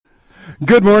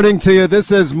Good morning to you.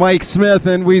 This is Mike Smith,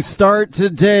 and we start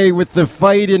today with the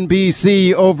fight in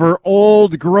BC over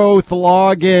old growth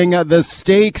logging. The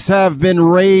stakes have been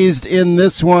raised in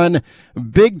this one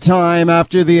big time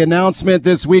after the announcement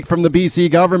this week from the BC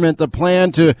government, the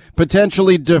plan to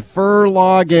potentially defer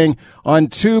logging on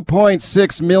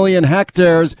 2.6 million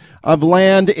hectares of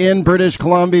land in British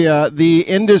Columbia. The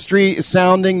industry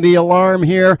sounding the alarm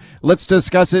here. Let's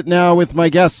discuss it now with my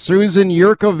guest, Susan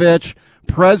Yurkovich,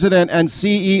 President and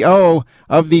CEO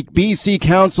of the BC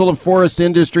Council of Forest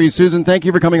Industry. Susan, thank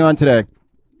you for coming on today.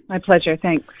 My pleasure.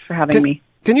 Thanks for having me.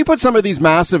 Can you put some of these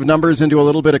massive numbers into a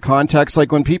little bit of context?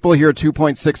 Like when people hear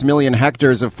 2.6 million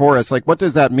hectares of forest, like what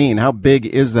does that mean? How big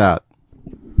is that?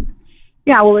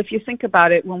 Yeah, well, if you think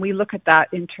about it, when we look at that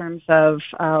in terms of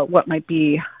what might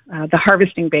be the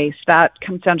harvesting base, that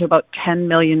comes down to about 10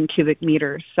 million cubic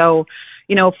meters. So,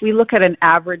 if we look at an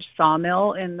average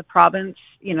sawmill in the province,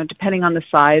 depending on the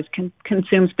size,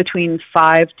 consumes between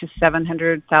 5 to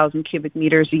 700,000 cubic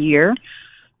meters a year.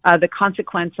 The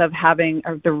consequence of having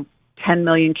the 10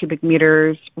 million cubic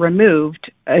meters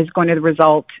removed is going to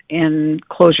result in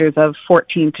closures of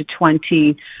 14 to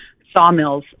 20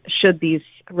 sawmills should these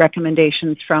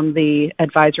recommendations from the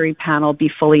advisory panel be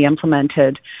fully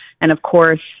implemented. And of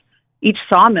course, each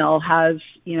sawmill has,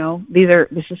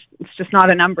 it's just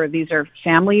not a number. These are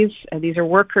families, these are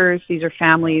workers, these are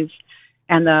families,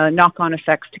 and the knock-on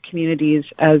effects to communities,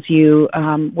 as you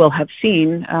will have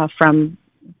seen from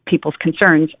people's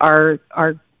concerns, are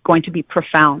going to be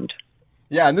profound.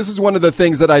 Yeah, and this is one of the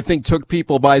things that I think took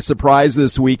people by surprise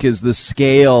this week is the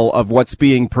scale of what's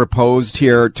being proposed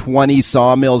here. 20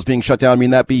 sawmills being shut down. I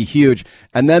mean, that'd be huge.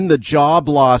 And then the job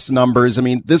loss numbers. I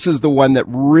mean, this is the one that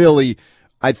really,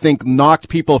 I think, knocked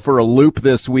people for a loop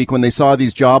this week when they saw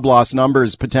these job loss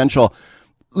numbers potential.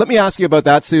 Let me ask you about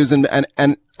that, Susan,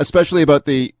 and especially about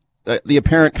the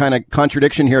apparent kind of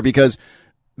contradiction here, because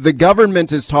the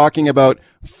government is talking about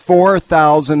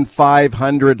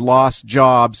 4,500 lost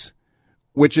jobs,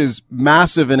 which is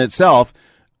massive in itself.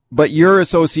 But your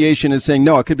association is saying,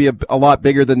 no, it could be a lot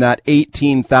bigger than that,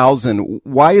 18,000.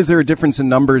 Why is there a difference in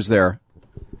numbers there?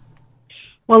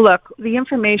 Well, look, the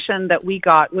information that we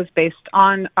got was based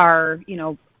on our,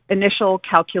 initial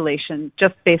calculation,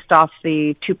 just based off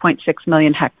the 2.6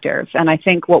 million hectares. And I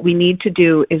think what we need to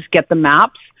do is get the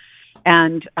maps,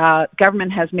 and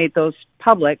government has made those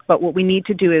public. But what we need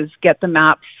to do is get the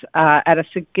maps at a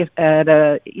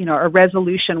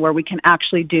resolution where we can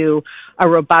actually do a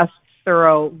robust,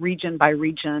 thorough region by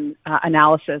region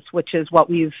analysis, which is what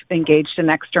we've engaged an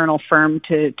external firm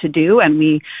to do, and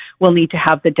we will need to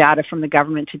have the data from the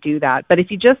government to do that. But if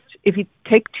you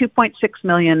take 2.6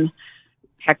 million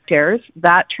hectares,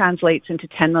 that translates into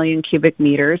 10 million cubic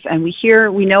meters, and we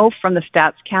know from the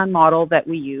StatsCan model that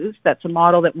we use, that's a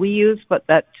model that we use, but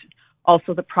that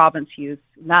also the province used,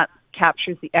 and that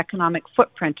captures the economic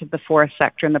footprint of the forest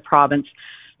sector in the province,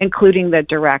 including the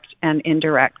direct and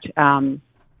indirect jobs.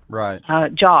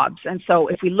 And so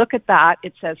if we look at that,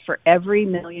 it says for every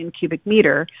million cubic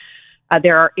meter,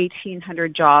 there are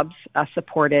 1,800 jobs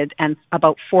supported and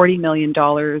about $40 million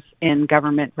in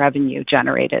government revenue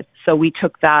generated. So we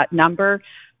took that number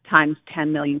times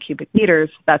 10 million cubic meters,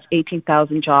 that's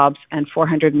 18,000 jobs and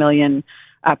 $400 million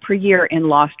per year in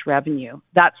lost revenue.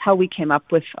 That's how we came up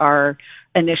with our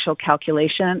initial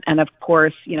calculation. And of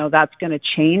course, that's going to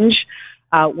change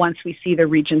once we see the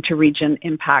region-to-region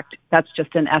impact. That's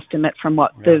just an estimate from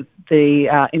what the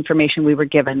information we were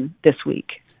given this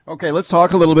week. Okay, let's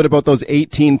talk a little bit about those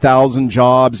 18,000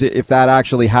 jobs. If that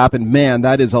actually happened, man,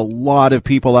 that is a lot of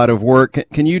people out of work.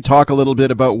 Can you talk a little bit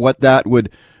about what that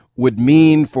would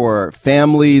mean for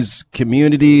families,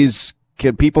 communities?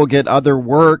 Can people get other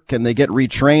work? Can they get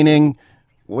retraining?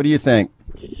 What do you think?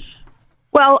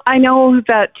 Well, I know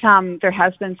that there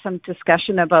has been some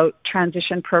discussion about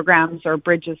transition programs or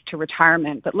bridges to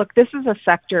retirement. But look, this is a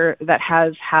sector that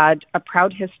has had a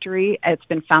proud history. It's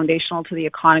been foundational to the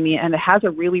economy, and it has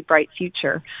a really bright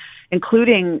future,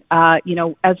 including,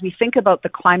 as we think about the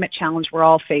climate challenge we're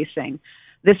all facing.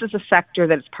 This is a sector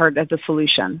that is part of the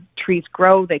solution. Trees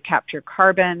grow, they capture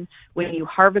carbon. When you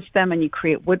harvest them and you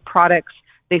create wood products,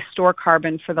 they store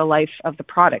carbon for the life of the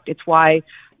product. It's why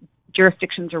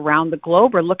jurisdictions around the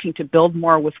globe are looking to build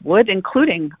more with wood,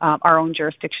 including our own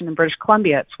jurisdiction in British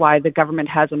Columbia. It's why the government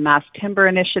has a mass timber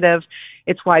initiative.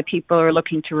 It's why people are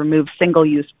looking to remove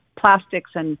single-use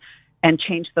plastics and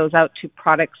change those out to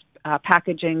products,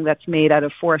 packaging that's made out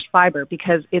of forest fiber,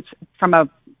 because it's from a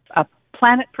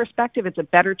planet perspective, it's a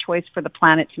better choice for the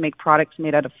planet to make products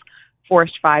made out of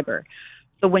forest fiber.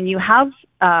 So when you have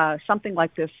something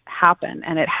like this happen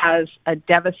and it has a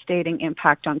devastating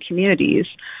impact on communities,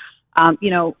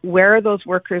 Where are those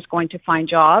workers going to find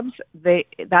jobs?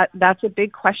 That's a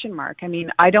big question mark. I mean,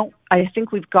 I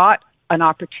think we've got an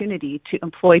opportunity to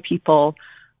employ people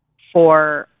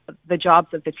for the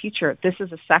jobs of the future. This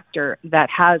is a sector that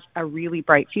has a really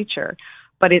bright future,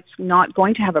 but it's not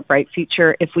going to have a bright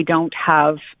future if we don't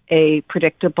have a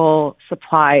predictable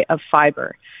supply of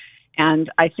fiber.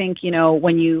 And I think,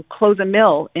 when you close a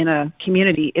mill in a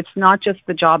community, it's not just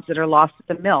the jobs that are lost at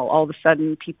the mill. All of a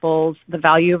sudden, the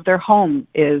value of their home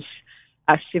is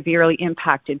severely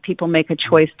impacted. People make a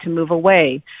choice to move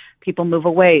away. People move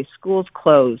away, schools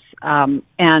close, and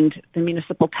the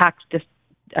municipal tax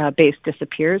base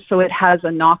disappears. So it has a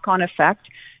knock-on effect,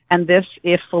 and this,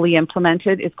 if fully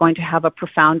implemented, is going to have a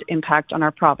profound impact on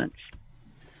our province.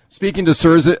 Speaking to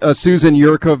Susan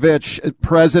Yurkovich,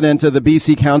 president of the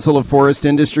BC Council of Forest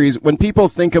Industries, when people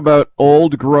think about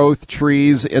old growth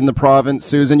trees in the province,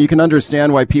 Susan, you can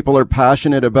understand why people are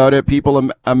passionate about it.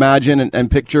 People imagine and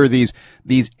picture these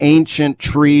ancient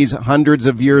trees, hundreds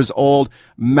of years old,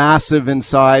 massive in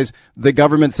size. The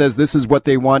government says this is what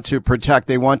they want to protect.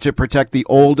 They want to protect the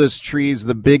oldest trees,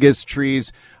 the biggest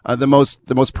trees, the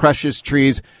most precious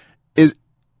trees.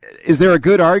 Is there a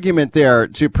good argument there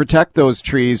to protect those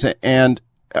trees, and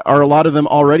are a lot of them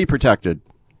already protected?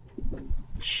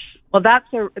 Well,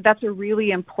 that's a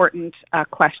really important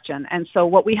question. And so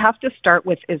what we have to start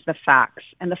with is the facts.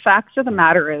 And the facts of the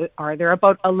matter are there are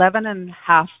about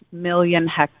 11.5 million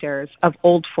hectares of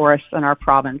old forests in our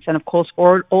province. And of course,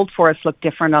 old forests look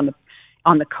different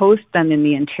on the coast than in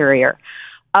the interior.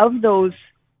 Of those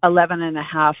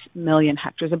 11.5 million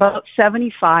hectares, about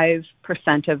 75%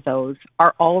 of those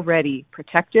are already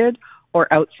protected or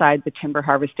outside the timber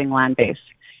harvesting land base.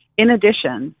 In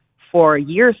addition, for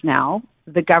years now,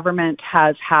 the government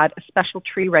has had a special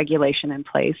tree regulation in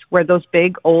place where those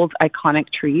big, old, iconic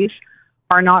trees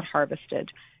are not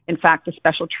harvested. In fact, the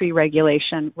special tree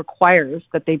regulation requires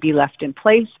that they be left in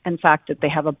place, in fact, that they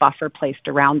have a buffer placed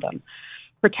around them.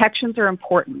 Protections are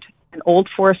important. And old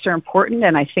forests are important,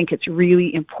 and I think it's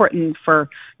really important for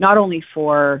not only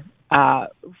for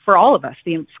all of us,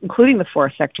 including the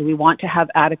forest sector. We want to have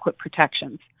adequate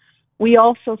protections. We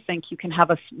also think you can have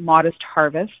a modest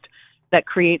harvest that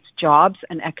creates jobs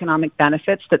and economic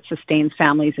benefits that sustain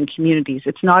families and communities.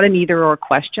 It's not an either-or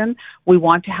question. We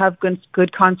want to have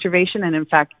good conservation, and in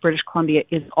fact, British Columbia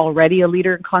is already a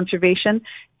leader in conservation,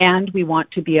 and we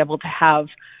want to be able to have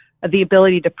the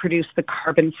ability to produce the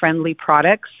carbon-friendly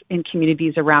products in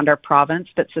communities around our province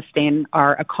that sustain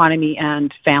our economy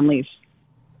and families.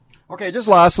 Okay, just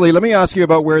lastly, let me ask you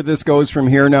about where this goes from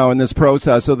here now in this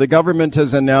process. So the government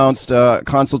has announced a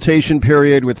consultation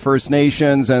period with First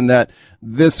Nations and that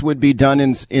this would be done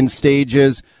in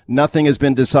stages. Nothing has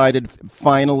been decided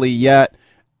finally yet.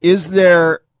 Is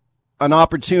there an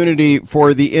opportunity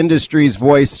for the industry's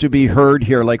voice to be heard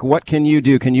here? Like, what can you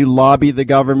do? Can you lobby the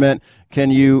government?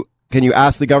 Can you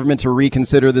ask the government to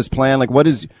reconsider this plan? Like, what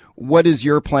is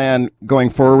your plan going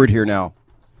forward here now?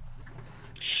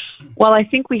 Well, I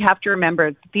think we have to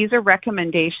remember these are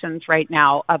recommendations right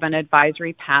now of an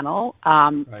advisory panel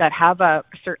that have a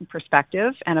certain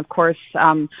perspective. And of course,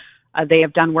 they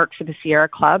have done work for the Sierra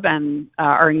Club and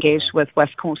are engaged with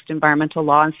West Coast environmental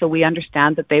law. And so we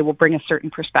understand that they will bring a certain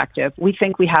perspective. We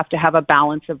think we have to have a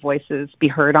balance of voices be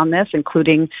heard on this,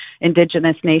 including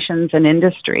Indigenous nations and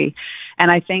industry.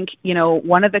 And I think,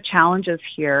 one of the challenges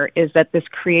here is that this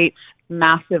creates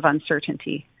massive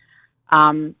uncertainty.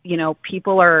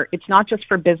 It's not just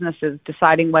for businesses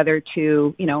deciding whether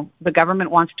to, the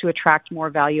government wants to attract more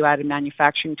value-added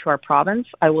manufacturing to our province.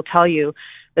 I will tell you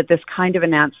that this kind of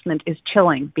announcement is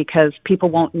chilling because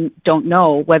people don't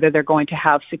know whether they're going to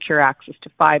have secure access to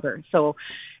fiber. So,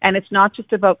 and it's not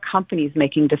just about companies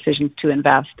making decisions to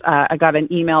invest. I got an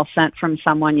email sent from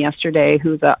someone yesterday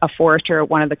who's a forester at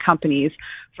one of the companies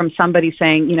from somebody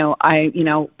saying,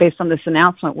 based on this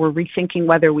announcement, we're rethinking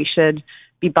whether we should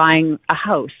be buying a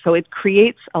house. So it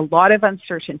creates a lot of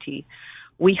uncertainty.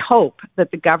 We hope that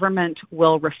the government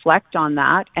will reflect on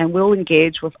that and will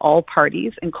engage with all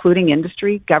parties, including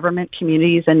industry, government,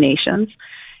 communities, and nations,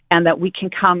 and that we can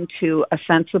come to a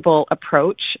sensible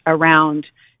approach around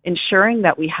ensuring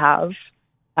that we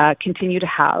continue to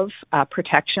have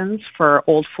protections for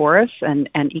old forests and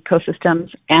ecosystems,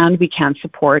 and we can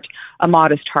support a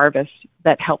modest harvest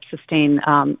that helps sustain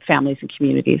families and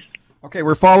communities. Okay,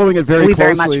 we're following it very closely.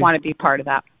 We very much want to be part of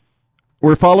that.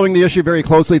 We're following the issue very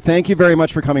closely. Thank you very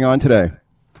much for coming on today.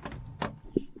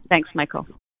 Thanks, Michael.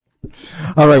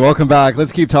 All right, welcome back.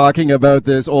 Let's keep talking about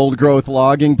this old growth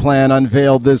logging plan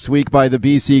unveiled this week by the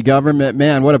BC government.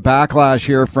 Man, what a backlash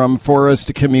here from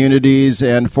forest communities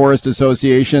and forest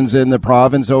associations in the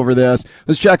province over this.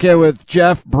 Let's check in with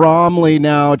Jeff Bromley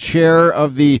now, chair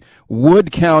of the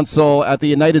Wood Council at the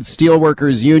United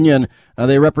Steelworkers Union.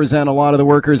 They represent a lot of the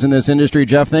workers in this industry.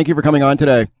 Jeff, thank you for coming on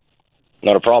today.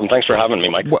 Not a problem. Thanks for having me,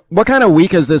 Mike. What kind of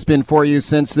week has this been for you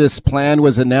since this plan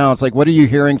was announced? Like, what are you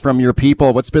hearing from your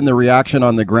people? What's been the reaction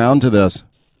on the ground to this?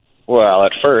 Well,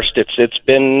 at first, it's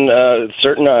been a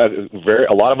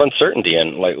lot of uncertainty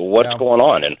and like what's going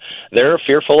on, and they're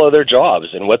fearful of their jobs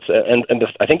and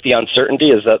I think the uncertainty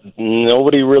is that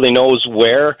nobody really knows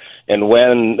where and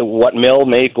when what mill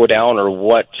may go down or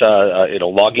what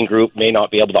logging group may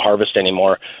not be able to harvest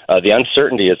anymore. The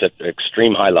uncertainty is at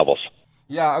extreme high levels.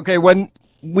 Yeah, okay. When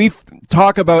we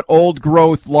talk about old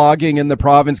growth logging in the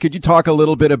province, could you talk a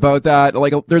little bit about that?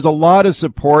 Like, there's a lot of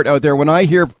support out there. When I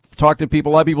talk to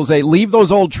people, a lot of people say, leave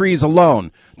those old trees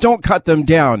alone. Don't cut them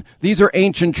down. These are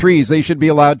ancient trees. They should be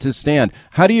allowed to stand.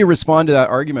 How do you respond to that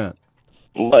argument?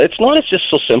 Well, it's not just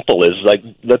so simple as like,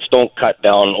 let's don't cut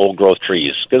down old growth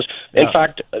trees. Because in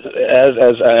fact,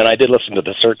 and I did listen to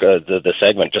the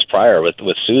segment just prior with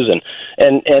Susan,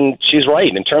 and she's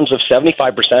right. In terms of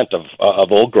 75%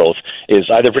 of old growth is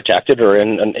either protected or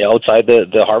outside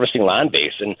the harvesting land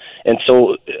base, and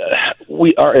so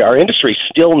our industry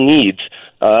still needs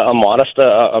a modest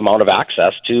amount of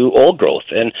access to old growth,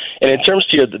 and in terms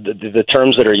to the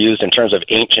terms that are used in terms of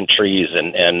ancient trees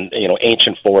and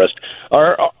ancient forest,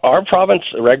 our province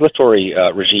regulatory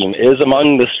regime is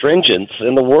among the stringent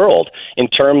in the world in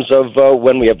terms of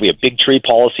when we have big tree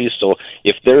policies. So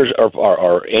if there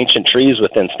are ancient trees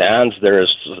within stands,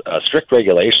 there's strict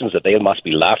regulations that they must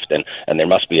be left, and there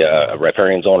must be a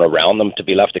riparian zone around them to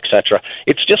be left, etc.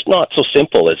 It's just not so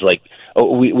simple as like,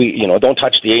 we don't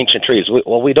touch the ancient trees.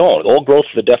 Well, we don't. Old growth,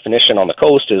 the definition on the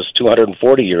coast is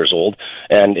 240 years old,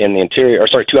 and in the interior,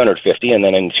 250, and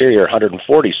then in the interior,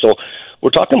 140. So we're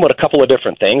talking about a couple of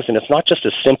different things, and it's not just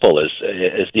as simple as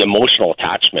the emotional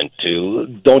attachment to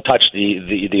don't touch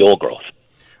the old growth.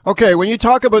 Okay, when you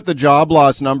talk about the job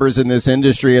loss numbers in this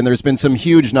industry, and there's been some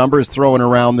huge numbers thrown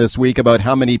around this week about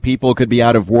how many people could be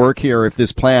out of work here if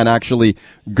this plan actually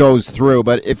goes through.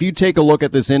 But if you take a look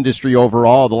at this industry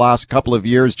overall, the last couple of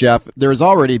years, Jeff, there's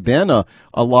already been a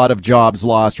lot of jobs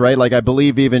lost, right? Like, I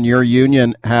believe even your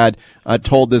union had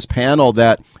told this panel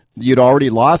that you'd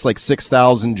already lost like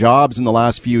 6,000 jobs in the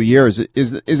last few years.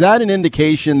 Is that an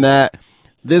indication that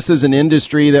this is an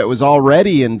industry that was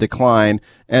already in decline,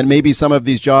 and maybe some of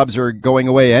these jobs are going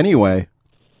away anyway?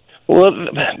 Well,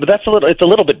 but it's a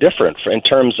little bit different in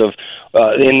terms of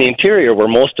in the interior, where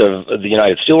most of the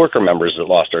United Steelworker members that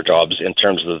lost their jobs in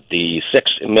terms of the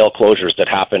 6 mill closures that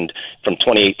happened from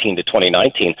 2018 to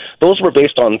 2019. Those were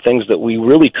based on things that we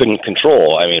really couldn't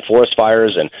control. I mean, forest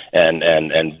fires and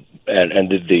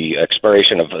the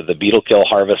expiration of the beetle kill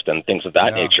harvest and things of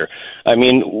that nature. I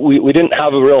mean, we didn't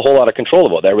have a whole lot of control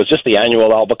about it. There was just the annual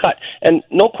allowable cut. And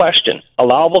no question,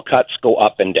 allowable cuts go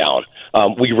up and down.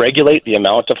 We regulate the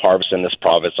amount of harvest in this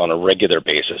province on a regular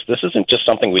basis. This isn't just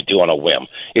something we do on a whim.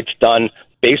 It's done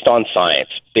based on science,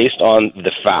 based on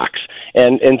the facts.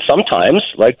 And sometimes,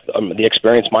 like the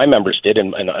experience my members did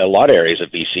in a lot of areas of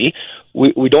BC,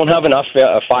 we don't have enough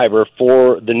fiber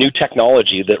for the new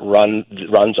technology that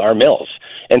runs our mills.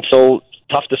 And so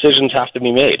tough decisions have to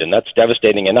be made, and that's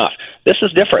devastating enough. This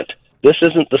is different. This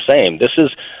isn't the same. This is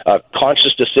a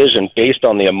conscious decision based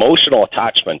on the emotional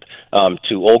attachment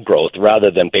to old growth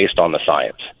rather than based on the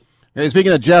science. Okay,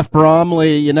 speaking of Jeff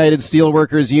Bromley, United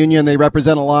Steelworkers Union, they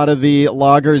represent a lot of the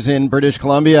loggers in British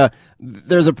Columbia.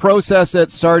 There's a process that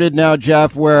started now,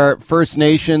 Jeff, where First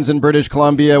Nations in British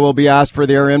Columbia will be asked for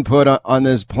their input on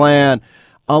this plan.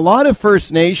 A lot of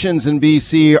First Nations in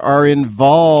BC are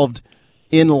involved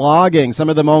in logging. Some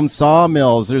of them own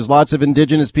sawmills. There's lots of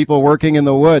Indigenous people working in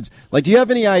the woods. Like, do you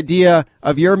have any idea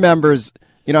of your members,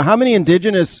 how many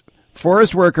Indigenous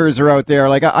forest workers are out there?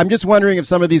 Like, I'm just wondering if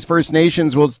some of these First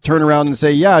Nations will turn around and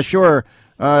say, yeah, sure,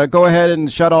 go ahead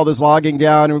and shut all this logging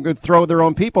down and throw their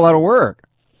own people out of work.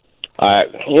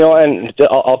 And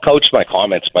I'll couch my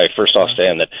comments by first off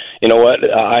saying that,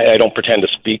 I don't pretend to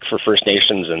speak for First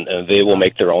Nations, and they will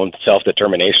make their own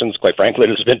self-determinations. Quite frankly,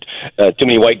 there's been too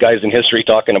many white guys in history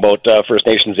talking about First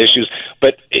Nations issues.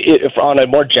 But if on a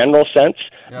more general sense,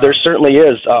 there certainly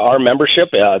is our membership.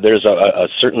 There's a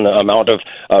certain amount of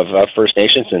First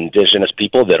Nations and Indigenous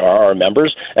people that are our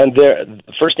members, and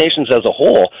First Nations as a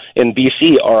whole in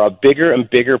BC are a bigger and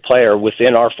bigger player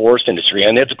within our forest industry,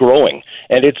 and it's growing,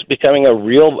 and it's becoming a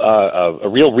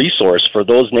real resource for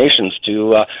those nations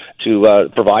to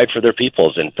provide for their peoples.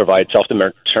 peoples and provide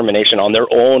self-determination on their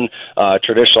own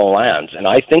traditional lands. And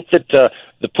I think that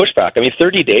the pushback,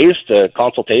 30 days to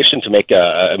consultation to make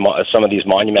some of these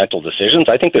monumental decisions,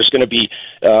 I think there's going to be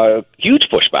huge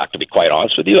pushback, to be quite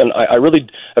honest with you. And I really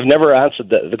have never answered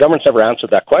the government's never answered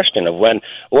that question of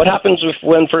what happens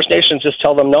when First Nations just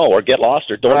tell them no or get lost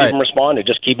or don't even respond and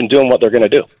just keep on doing what they're going to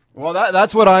do. Well,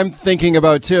 that's what I'm thinking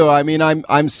about too. I mean,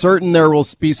 I'm certain there will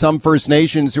be some First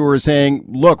Nations who are saying,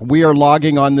 look, we are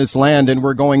logging on this land and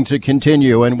we're going to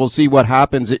continue, and we'll see what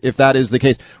happens if that is the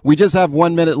case. We just have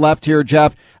 1 minute left here,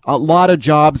 Jeff. A lot of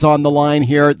jobs on the line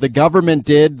here. The government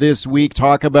did this week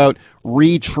talk about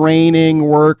retraining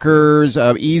workers,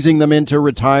 easing them into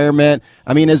retirement.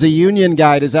 I mean, as a union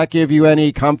guy, does that give you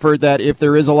any comfort that if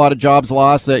there is a lot of jobs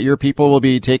lost, that your people will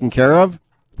be taken care of?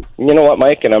 You know what,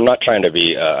 Mike, and I'm not trying to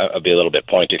be a little bit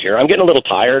pointed here. I'm getting a little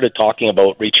tired of talking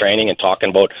about retraining and talking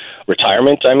about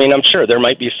retirement. I mean, I'm sure there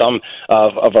might be some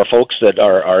of our folks that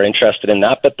are interested in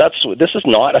that, but this is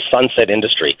not a sunset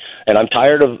industry. And I'm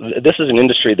tired of this is an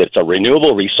industry that's a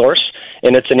renewable resource,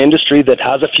 and it's an industry that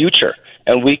has a future.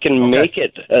 And we can make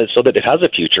it so that it has a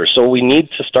future. So we need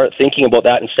to start thinking about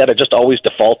that instead of just always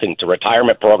defaulting to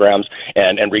retirement programs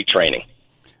and retraining.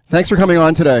 Thanks for coming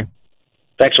on today.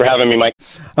 Thanks for having me, Mike.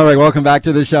 All right, welcome back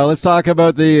to the show. Let's talk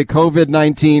about the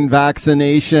COVID-19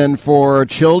 vaccination for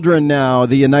children now.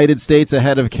 The United States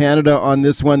ahead of Canada on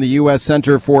this one. The U.S.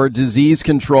 Center for Disease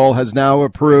Control has now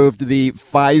approved the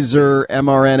Pfizer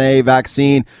mRNA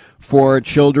vaccine for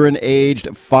children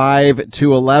aged 5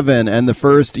 to 11. And the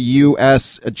first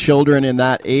U.S. children in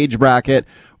that age bracket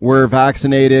were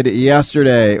vaccinated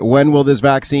yesterday. When will this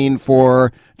vaccine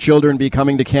for children be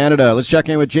coming to Canada? Let's check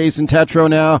in with Jason Tetro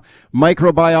now,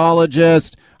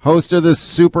 microbiologist, host of this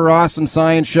super awesome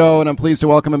science show, and I'm pleased to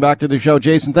welcome him back to the show.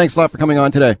 Jason, thanks a lot for coming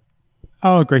on today.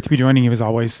 Oh, great to be joining you as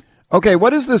always. Okay,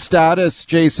 what is the status,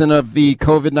 Jason, of the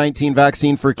COVID-19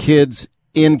 vaccine for kids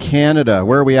in Canada?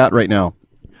 Where are we at right now?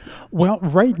 Well,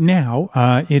 right now,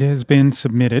 it has been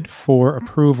submitted for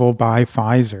approval by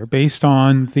Pfizer based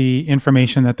on the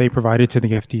information that they provided to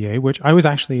the FDA, which I was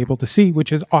actually able to see,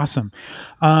 which is awesome.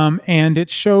 And it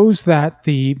shows that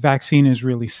the vaccine is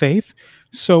really safe.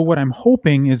 So what I'm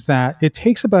hoping is that it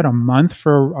takes about a month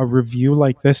for a review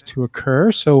like this to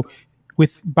occur. So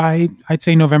by, I'd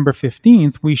say, November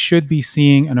 15th, we should be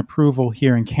seeing an approval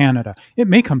here in Canada. It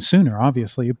may come sooner,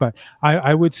 obviously, but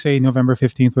I would say November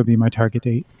 15th would be my target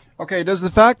date. Okay, does the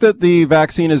fact that the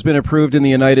vaccine has been approved in the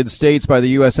United States by the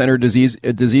U.S. Center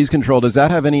Disease Control, does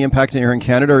that have any impact here in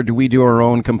Canada, or do we do our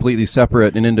own completely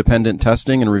separate and independent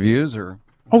testing and reviews? Or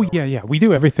Oh, yeah. We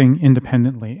do everything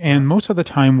independently. And most of the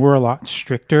time, we're a lot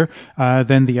stricter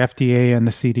than the FDA and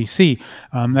the CDC.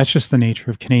 That's just the nature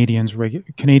of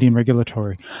Canadian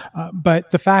regulatory.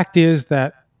 But the fact is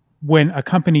that when a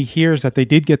company hears that they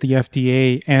did get the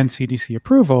FDA and CDC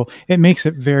approval, it makes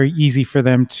it very easy for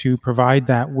them to provide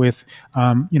that with,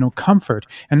 comfort.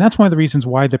 And that's one of the reasons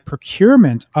why the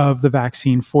procurement of the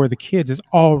vaccine for the kids is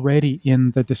already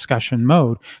in the discussion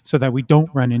mode, so that we don't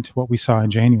run into what we saw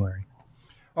in January.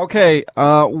 Okay,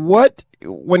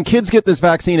 when kids get this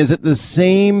vaccine, is it the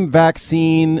same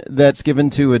vaccine that's given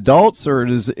to adults, or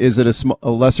is it a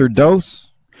lesser dose?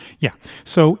 Yeah.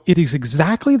 So it is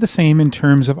exactly the same in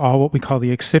terms of all what we call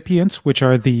the excipients, which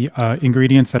are the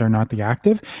ingredients that are not the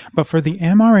active. But for the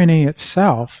mRNA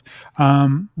itself,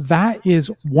 that is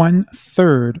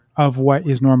 1/3 of what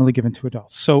is normally given to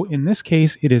adults. So in this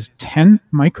case, it is 10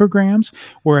 micrograms,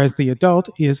 whereas the adult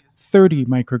is 30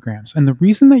 micrograms. And the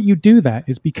reason that you do that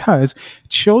is because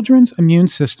children's immune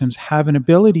systems have an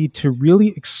ability to really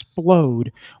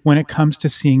explode when it comes to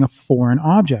seeing a foreign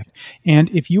object. And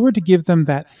if you were to give them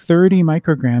that 30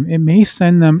 microgram, it may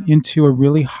send them into a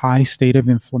really high state of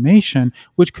inflammation,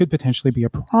 which could potentially be a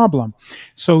problem.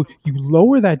 So you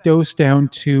lower that dose down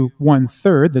to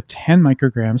 1/3, the 10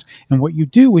 micrograms. And what you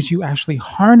do is you actually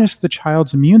harness the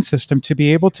child's immune system to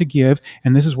be able to give,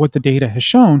 and this is what the data has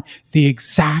shown, the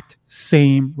exact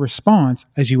same response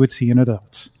as you would see in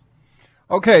adults.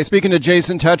 Okay, speaking to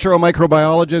Jason Tetro,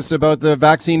 microbiologist, about the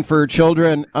vaccine for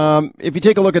children, if you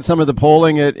take a look at some of the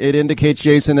polling, it indicates,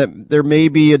 Jason, that there may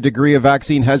be a degree of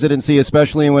vaccine hesitancy,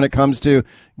 especially when it comes to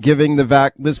giving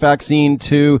this vaccine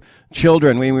to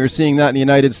children. We were seeing that in the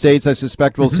United States. I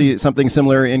suspect we'll see something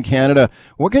similar in Canada.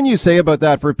 What can you say about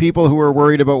that for people who are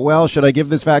worried about, well, should I give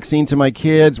this vaccine to my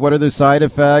kids? What are the side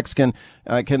effects? Can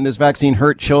this vaccine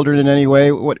hurt children in any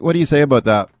way? What do you say about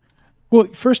that? Well,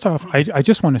 first off, I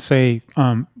just want to say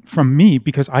from me,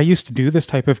 because I used to do this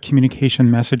type of communication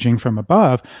messaging from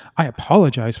above, I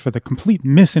apologize for the complete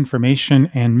misinformation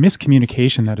and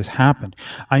miscommunication that has happened.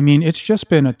 I mean, it's just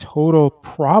been a total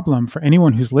problem for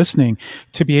anyone who's listening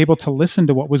to be able to listen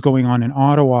to what was going on in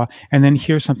Ottawa and then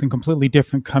hear something completely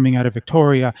different coming out of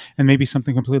Victoria and maybe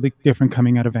something completely different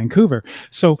coming out of Vancouver.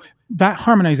 So that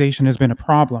harmonization has been a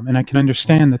problem, and I can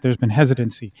understand that there's been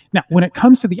hesitancy. Now, when it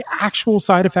comes to the actual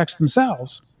side effects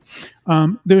themselves,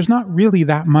 there's not really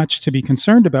that much to be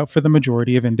concerned about for the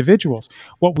majority of individuals.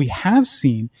 What we have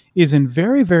seen is in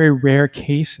very, very rare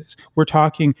cases, we're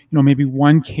talking, maybe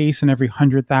one case in every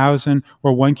 100,000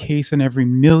 or one case in every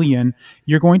million,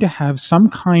 you're going to have some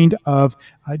kind of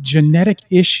genetic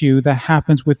issue that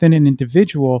happens within an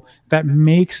individual that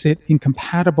makes it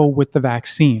incompatible with the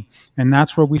vaccine. And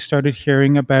that's where we started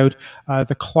hearing about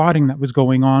the clotting that was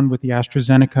going on with the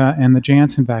AstraZeneca and the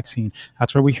Janssen vaccine.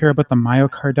 That's where we hear about the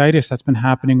myocarditis that's been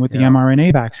happening with the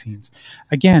mRNA vaccines.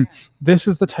 Again, this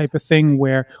is the type of thing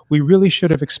where we really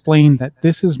should have explained that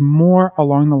this is more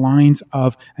along the lines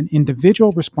of an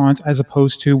individual response as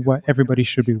opposed to what everybody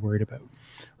should be worried about.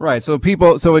 Right. So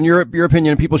in your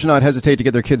opinion, people should not hesitate to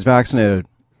get their kids vaccinated.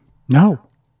 No.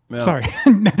 Yeah. Sorry.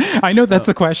 I know that's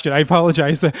the question. I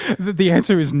apologize. The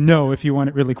answer is no if you want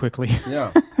it really quickly.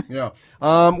 Yeah.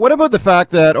 What about the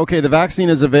fact that, the vaccine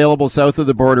is available south of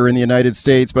the border in the United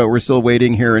States, but we're still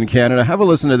waiting here in Canada? Have a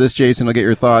listen to this, Jason. I'll get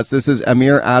your thoughts. This is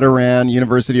Amir Adaran,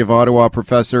 University of Ottawa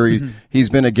professor. He's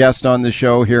been a guest on the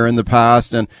show here in the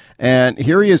past. And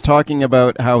here he is talking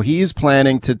about how he's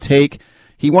planning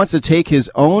he wants to take his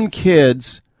own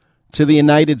kids to the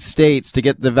United States to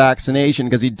get the vaccination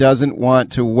because he doesn't want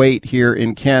to wait here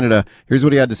in Canada. Here's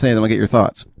what he had to say, then I'll get your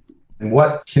thoughts. And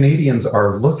what Canadians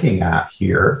are looking at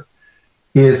here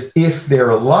is, if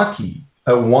they're lucky,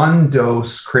 a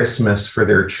 1-dose Christmas for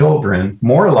their children,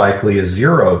 more likely a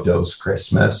 0-dose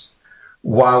Christmas,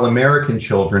 while American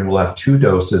children will have 2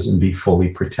 doses and be fully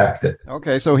protected.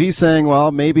 Okay, so he's saying,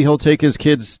 well, maybe he'll take his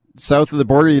kids south of the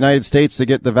border of the United States to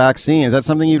get the vaccine. Is that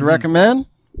something you'd recommend?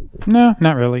 No,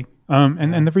 not really.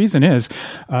 And the reason is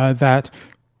that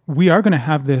we are going to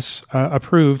have this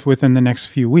approved within the next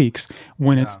few weeks.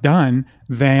 When it's done,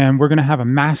 then we're going to have a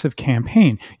massive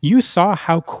campaign. You saw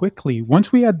how quickly,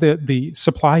 once we had the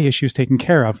supply issues taken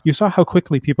care of, you saw how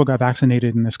quickly people got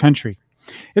vaccinated in this country.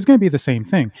 It's going to be the same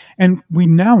thing. And we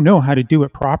now know how to do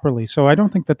it properly. So I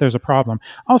don't think that there's a problem.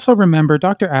 Also remember,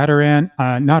 Dr. Adaran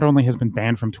not only has been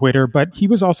banned from Twitter, but he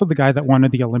was also the guy that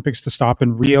wanted the Olympics to stop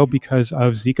in Rio because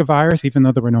of Zika virus, even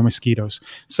though there were no mosquitoes.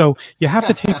 So you have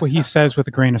to take what he says with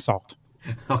a grain of salt.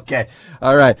 Okay.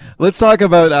 All right. Let's talk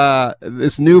about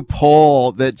this new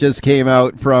poll that just came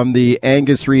out from the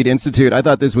Angus Reid Institute. I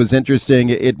thought this was interesting.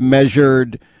 It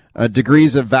measured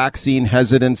degrees of vaccine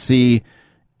hesitancy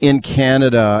in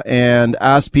Canada and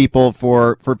asked people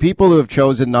for people who have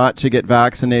chosen not to get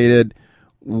vaccinated,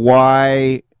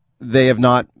 why they have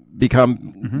not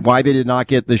why they did not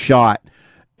get the shot.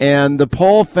 And the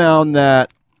poll found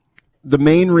that the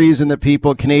main reason that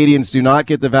Canadians do not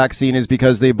get the vaccine is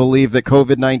because they believe that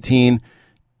COVID-19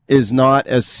 is not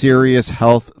a serious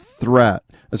health threat,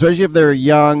 especially if they're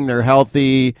young, they're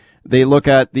healthy. They look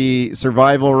at the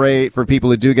survival rate for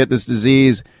people who do get this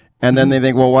disease, and then they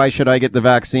think, well, why should I get the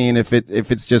vaccine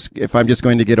if I'm just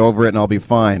going to get over it and I'll be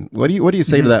fine? What do you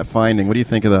say to that finding? What do you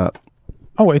think of that?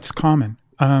 Oh, it's common.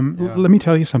 Let me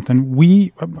tell you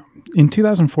something. In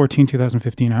 2014,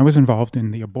 2015, I was involved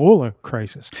in the Ebola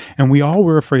crisis, and we all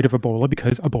were afraid of Ebola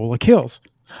because Ebola kills,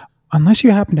 unless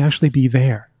you happen to actually be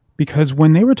there. Because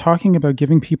when they were talking about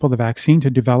giving people the vaccine to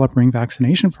develop ring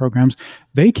vaccination programs,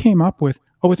 they came up with,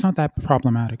 it's not that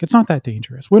problematic. It's not that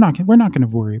dangerous. We're not going to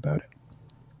worry about it.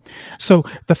 So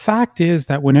the fact is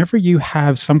that whenever you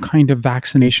have some kind of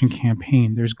vaccination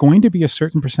campaign, there's going to be a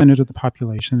certain percentage of the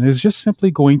population that is just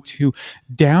simply going to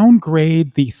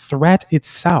downgrade the threat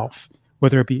itself,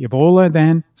 whether it be Ebola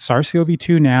then,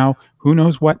 SARS-CoV-2 now, who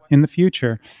knows what in the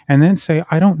future, and then say,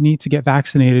 I don't need to get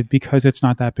vaccinated because it's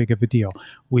not that big of a deal.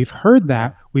 We've heard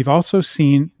that. We've also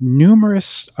seen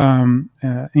numerous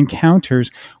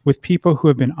encounters with people who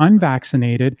have been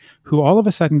unvaccinated who all of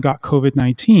a sudden got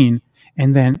COVID-19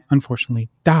 and then, unfortunately,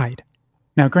 died.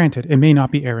 Now, granted, it may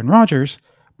not be Aaron Rodgers,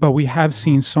 but we have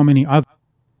seen so many others.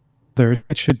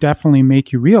 It should definitely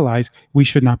make you realize we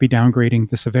should not be downgrading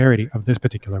the severity of this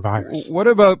particular virus. What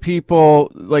about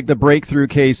people like the breakthrough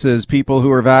cases, people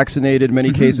who are vaccinated,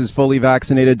 many cases fully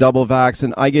vaccinated, double vax?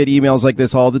 And I get emails like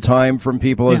this all the time from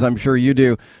people, as I'm sure you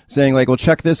do, saying like, well,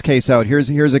 check this case out. Here's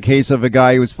a case of a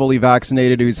guy who was fully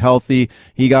vaccinated, who's healthy.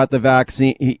 He got the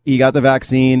vaccine. He got the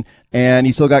vaccine. and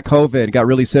he still got COVID, got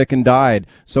really sick and died.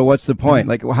 So what's the point?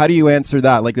 Like, how do you answer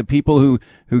that? Like the people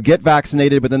who get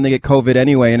vaccinated, but then they get COVID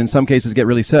anyway, and in some cases get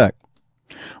really sick.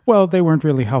 Well, they weren't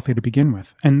really healthy to begin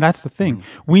with. And that's the thing.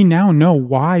 We now know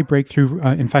why breakthrough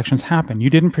infections happen. You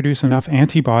didn't produce enough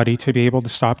antibody to be able to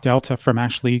stop Delta from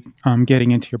actually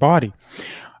getting into your body.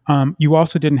 You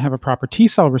also didn't have a proper T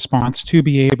cell response to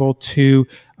be able to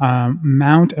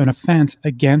mount an offense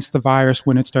against the virus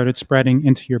when it started spreading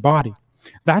into your body.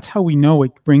 That's how we know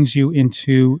it brings you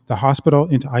into the hospital,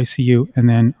 into ICU, and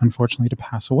then unfortunately to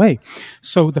pass away.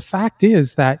 So the fact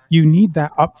is that you need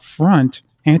that upfront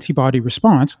antibody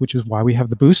response, which is why we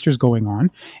have the boosters going on.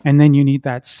 And then you need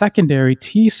that secondary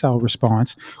T cell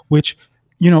response, which,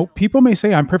 people may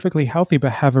say I'm perfectly healthy,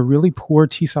 but have a really poor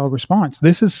T cell response.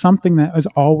 This is something that is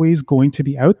always going to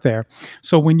be out there.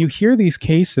 So when you hear these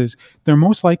cases, there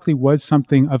most likely was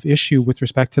something of issue with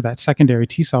respect to that secondary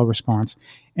T cell response.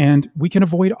 And we can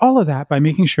avoid all of that by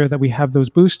making sure that we have those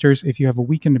boosters if you have a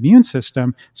weakened immune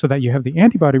system, so that you have the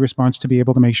antibody response to be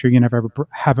able to make sure you never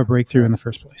have a breakthrough in the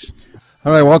first place.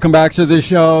 All right, welcome back to the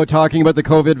show, talking about the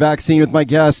COVID vaccine with my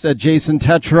guest, Jason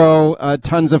Tetreault.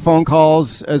 Tons of phone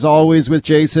calls, as always, with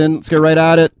Jason. Let's get right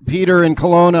at it. Peter in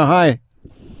Kelowna, hi.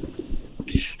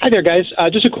 Hi there, guys.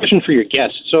 Just a question for your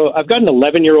guest. So I've got an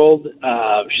 11-year-old.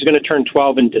 She's going to turn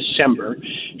 12 in December.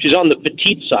 She's on the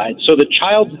petite side. So the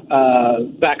child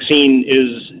vaccine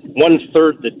is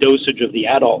 1/3 the dosage of the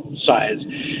adult size.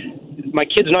 My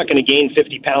kid's not going to gain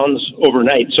 50 pounds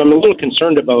overnight. So I'm a little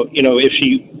concerned about, if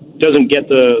she doesn't get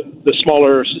the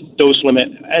smaller dose limit.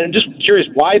 And I'm just curious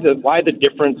why the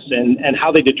difference and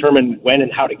how they determine when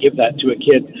and how to give that to a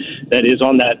kid that is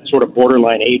on that sort of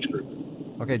borderline age group.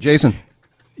 Okay, Jason.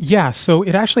 Yeah, so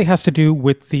it actually has to do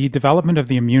with the development of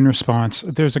the immune response.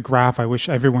 There's a graph I wish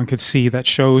everyone could see that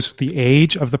shows the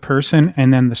age of the person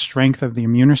and then the strength of the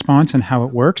immune response and how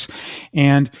it works.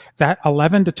 And that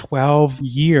 11 to 12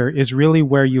 year is really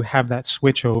where you have that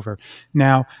switch over.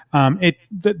 Now,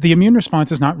 the immune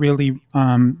response is not really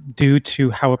due to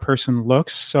how a person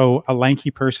looks. So a lanky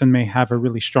person may have a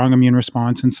really strong immune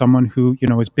response, and someone who,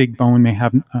 is big bone may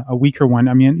have a weaker one.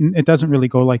 I mean, it doesn't really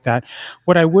go like that.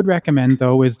 What I would recommend,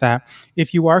 though, is that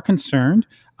if you are concerned,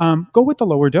 go with the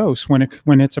lower dose when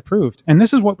it's approved. And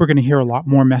this is what we're going to hear a lot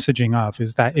more messaging of,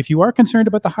 is that if you are concerned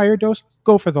about the higher dose,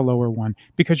 go for the lower one,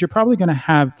 because you're probably going to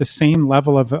have the same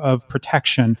level of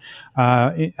protection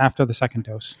after the second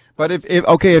dose. But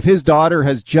if his daughter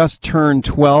has just turned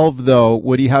 12, though,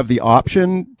 would he have the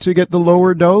option to get the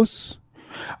lower dose?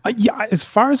 Yeah, as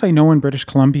far as I know in British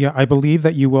Columbia, I believe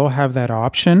that you will have that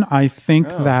option. I think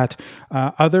that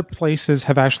other places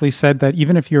have actually said that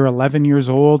even if you're 11 years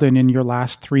old and in your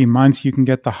last 3 months, you can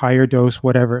get the higher dose,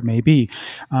 whatever it may be.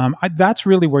 That's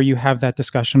really where you have that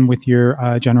discussion with your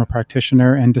general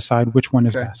practitioner and decide which one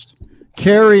is best.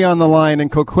 Carrie on the line in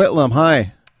Coquitlam.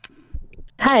 Hi.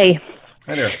 Hi.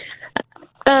 Hi there.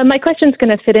 My question's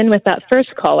going to fit in with that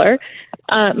first caller.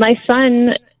 My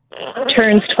son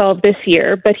turns 12 this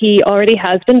year, but he already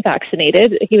has been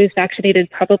vaccinated. He was vaccinated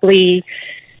probably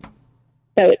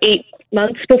about 8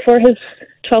 months before his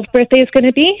 12th birthday is going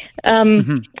to be.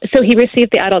 So he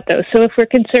received the adult dose. So if we're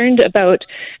concerned about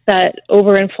that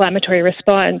over-inflammatory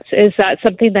response, is that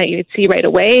something that you'd see right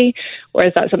away, or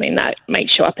is that something that might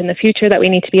show up in the future that we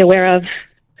need to be aware of?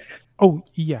 Oh,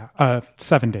 yeah,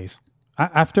 7 days.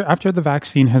 After the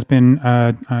vaccine has been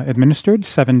administered,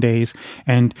 7 days,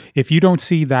 and if you don't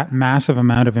see that massive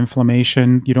amount of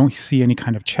inflammation, you don't see any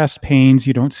kind of chest pains,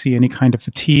 you don't see any kind of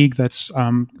fatigue that's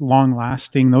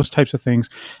long-lasting, those types of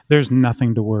things, there's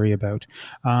nothing to worry about.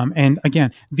 And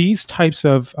again, these types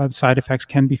of side effects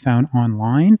can be found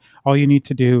online. All you need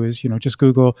to do is, just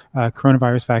Google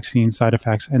coronavirus vaccine side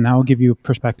effects, and that will give you a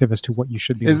perspective as to what you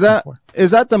should be looking for. Is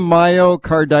that the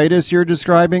myocarditis you're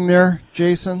describing there,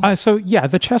 Jason? Yeah,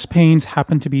 the chest pains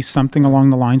happen to be something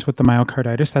along the lines with the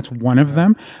myocarditis. That's one of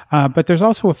them. But there's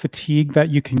also a fatigue that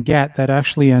you can get that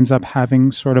actually ends up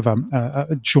having sort of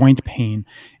a joint pain.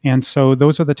 And so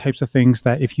those are the types of things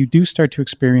that if you do start to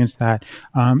experience that,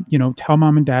 tell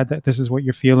mom and dad that this is what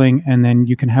you're feeling, and then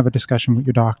you can have a discussion with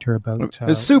your doctor about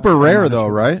it's super rare, though,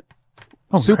 right?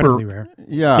 Oh, incredibly rare.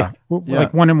 Yeah.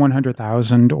 Like 1 in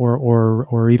 100,000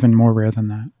 or even more rare than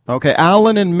that. Okay.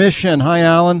 Alan in Mission. Hi,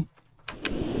 Alan.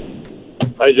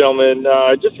 Hi, gentlemen.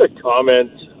 Just a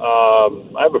comment.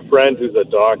 I have a friend who's a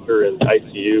doctor in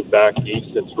ICU back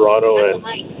east in Toronto, and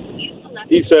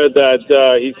he said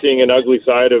that he's seeing an ugly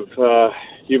side of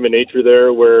human nature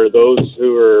there, where those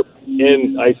who are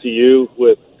in ICU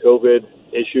with COVID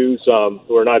issues,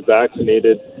 who are not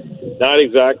vaccinated, not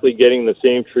exactly getting the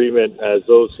same treatment as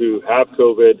those who have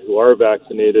COVID, who are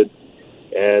vaccinated.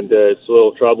 And it's a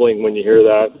little troubling when you hear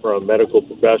that from medical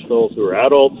professionals who are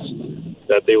adults,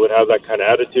 that they would have that kind of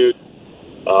attitude.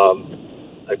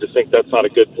 I just think that's not a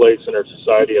good place in our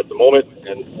society at the moment.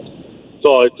 And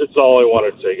it's all I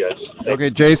wanted to say, guys. Thanks. Okay,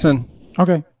 Jason.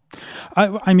 Okay.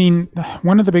 I mean,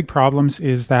 one of the big problems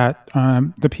is that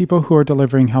the people who are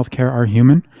delivering healthcare are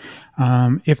human.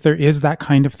 If there is that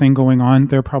kind of thing going on,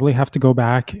 they'll probably have to go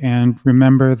back and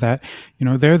remember that,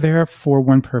 they're there for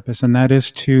one purpose, and that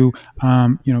is to,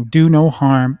 do no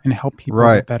harm and help people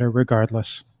get better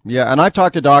regardless. Yeah, and I've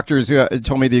talked to doctors who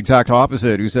told me the exact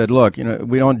opposite, who said, look,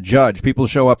 we don't judge. People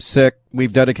show up sick.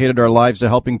 We've dedicated our lives to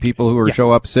helping people who show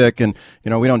up sick, and,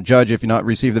 we don't judge if you not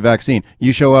receive the vaccine.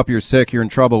 You show up, you're sick, you're in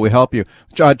trouble, we help you.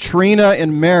 Trina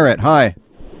in Merritt, hi.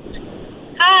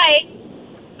 Hi.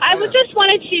 I just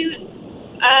wanted to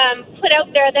put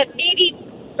out there that maybe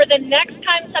for the next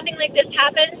time something like this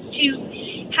happens, to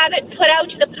have it put out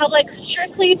to the public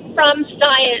strictly from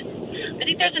science. I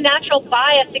think there's a natural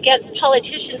bias against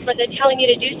politicians when they're telling you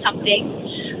to do something.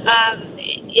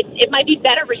 It might be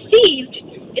better received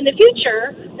in the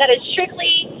future that it's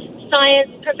strictly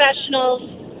science professionals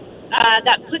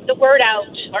that put the word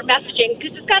out or messaging,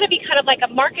 because it's got to be kind of like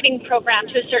a marketing program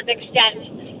to a certain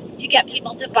extent to get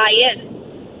people to buy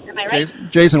in. Am I right?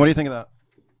 Jason, what do you think of that?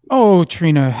 Oh,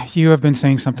 Trina, you have been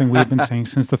saying something we've been saying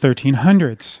since the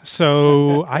 1300s.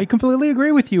 So I completely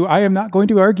agree with you. I am not going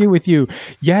to argue with you.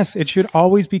 Yes, it should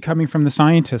always be coming from the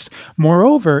scientists.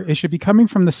 Moreover, it should be coming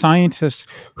from the scientists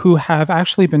who have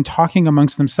actually been talking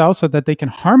amongst themselves so that they can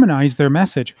harmonize their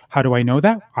message. How do I know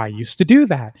that? I used to do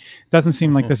that. Doesn't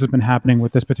seem like this has been happening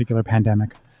with this particular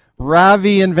pandemic.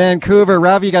 Ravi in Vancouver.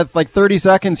 Ravi, you got like 30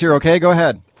 seconds here, okay? Go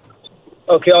ahead.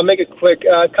 Okay, I'll make it quick.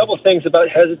 A couple things about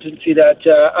hesitancy that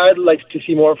I'd like to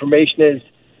see more information is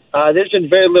there's been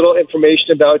very little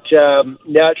information about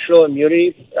natural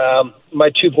immunity. My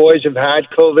two boys have had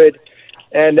COVID,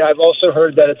 and I've also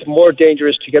heard that it's more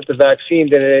dangerous to get the vaccine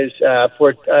than it is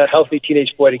for a healthy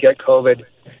teenage boy to get COVID.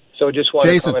 So just want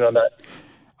to comment on that.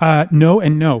 No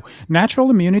and no. Natural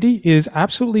immunity is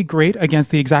absolutely great against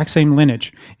the exact same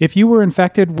lineage. If you were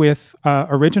infected with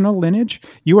original lineage,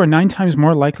 you are 9 times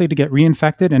more likely to get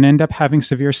reinfected and end up having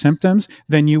severe symptoms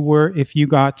than you were if you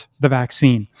got the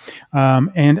vaccine.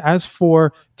 And as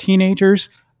for teenagers,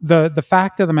 the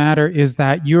fact of the matter is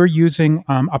that you're using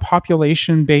a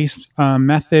population-based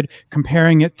method,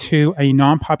 comparing it to a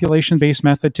non-population-based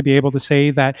method to be able to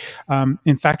say that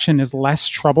infection is less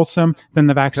troublesome than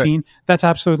the vaccine. Okay. That's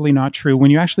absolutely not true. When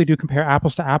you actually do compare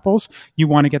apples to apples, you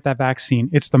want to get that vaccine.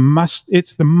 It's the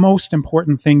most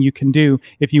important thing you can do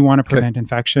if you want to prevent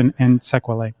infection and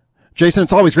sequelae. Jason,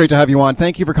 it's always great to have you on.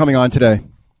 Thank you for coming on today.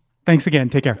 Thanks again.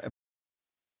 Take care.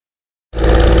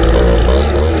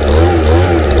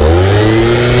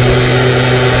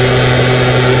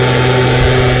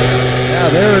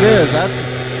 There it is.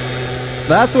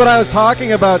 That's what I was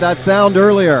talking about, that sound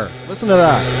earlier. Listen to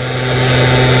that.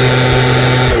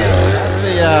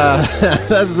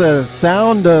 That's the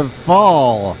sound of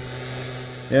fall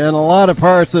in a lot of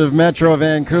parts of Metro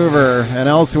Vancouver and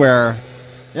elsewhere.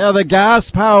 Yeah, the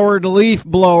gas-powered leaf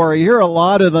blower. You hear a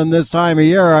lot of them this time of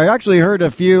year. I actually heard a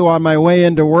few on my way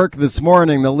into work this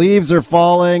morning. The leaves are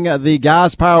falling. The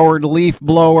gas-powered leaf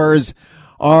blowers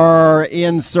are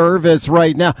in service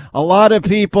right now. A lot of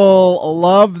people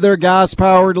love their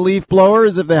gas-powered leaf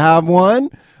blowers if they have one,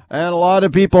 and a lot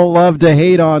of people love to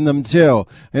hate on them too.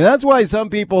 And that's why some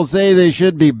people say they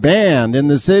should be banned. In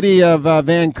the city of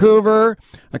Vancouver,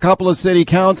 a couple of city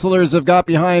councilors have got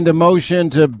behind a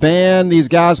motion to ban these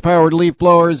gas-powered leaf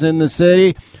blowers in the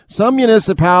city. Some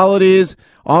municipalities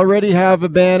already have a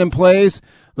ban in place.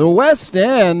 The West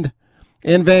End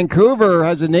in Vancouver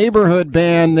has a neighborhood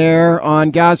ban there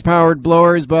on gas-powered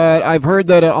blowers, but I've heard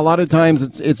that a lot of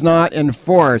times it's not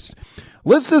enforced.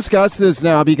 Let's discuss this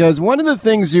now, because one of the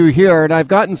things you hear, and I've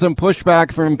gotten some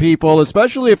pushback from people,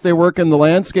 especially if they work in the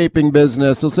landscaping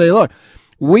business, they'll say, look,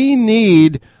 we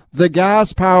need the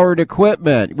gas-powered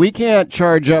equipment. We can't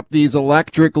charge up these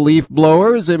electric leaf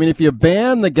blowers. I mean, if you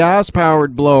ban the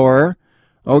gas-powered blower,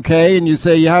 okay, and you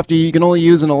say you can only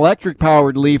use an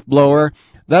electric-powered leaf blower,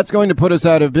 that's going to put us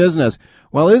out of business.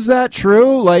 Well, is that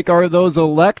true? Like, are those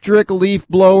electric leaf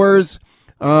blowers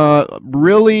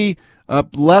really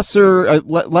less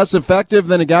effective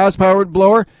than a gas-powered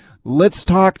blower? Let's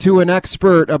talk to an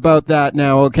expert about that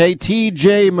now, okay?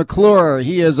 TJ McClure,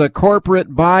 he is a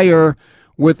corporate buyer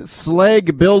with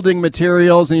Slag Building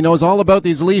Materials, and he knows all about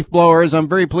these leaf blowers. I'm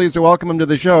very pleased to welcome him to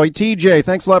the show. Hey, TJ,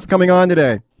 thanks a lot for coming on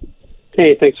today.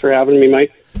 Hey, thanks for having me,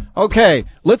 Mike. Okay,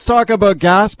 let's talk about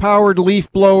gas-powered leaf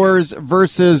blowers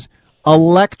versus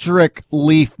electric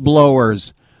leaf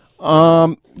blowers.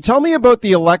 tell me about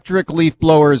the electric leaf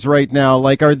blowers right now.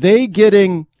 Like, are they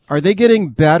getting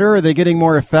better? Are they getting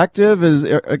more effective? Is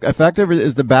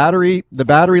the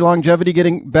battery longevity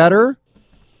getting better?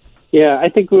 Yeah, I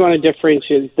think we want to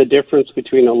differentiate the difference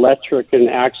between electric and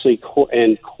actually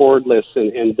cordless,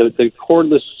 and the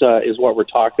cordless is what we're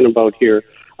talking about here.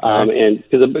 And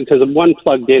because one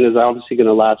plugged in is obviously going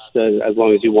to last as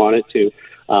long as you want it to,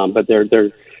 but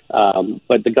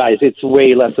but the guys, it's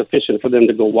way less efficient for them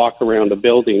to go walk around a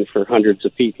building for hundreds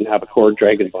of feet and have a cord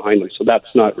dragging behind them. So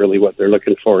that's not really what they're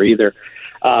looking for either.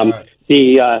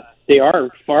 They are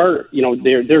far,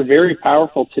 they're very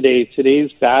powerful today.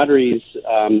 Today's batteries,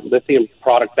 lithium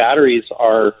product batteries,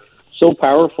 are so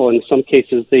powerful. In some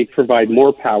cases, they provide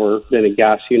more power than a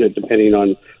gas unit, depending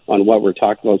on what we're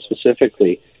talking about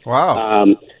specifically.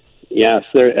 Wow. Yes,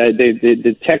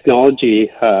 the technology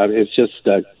has just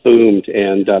boomed,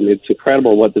 and it's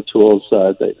incredible what the tools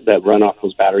that run off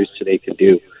those batteries today can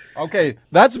do. Okay,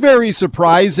 that's very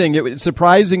surprising. It's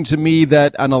surprising to me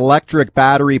that an electric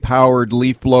battery-powered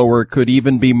leaf blower could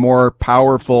even be more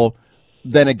powerful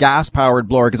than a gas-powered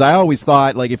blower, because I always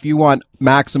thought, like, if you want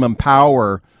maximum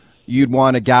power, you'd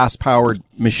want a gas-powered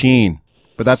machine.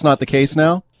 But that's not the case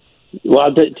now? Well,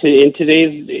 in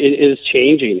today's, it is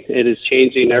changing. It is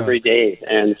changing every day.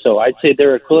 And so I'd say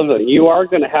they're equivalent. You are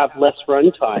going to have less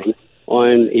runtime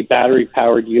on a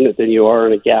battery-powered unit than you are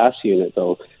on a gas unit,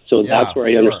 though. So that's where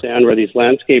I understand where these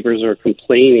landscapers are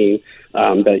complaining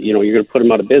that, you're going to put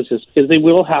them out of business, because they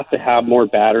will have to have more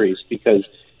batteries, because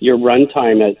your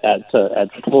runtime at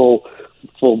full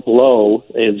blow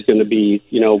is going to be,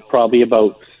 probably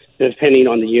about, depending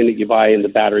on the unit you buy in the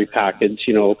battery package,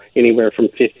 anywhere from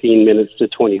 15 minutes to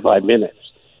 25 minutes,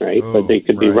 right? But they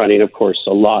could be running, of course,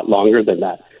 a lot longer than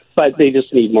that. But they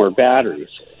just need more batteries.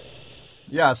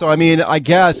 Yeah, so I mean, I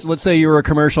guess, let's say you were a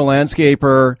commercial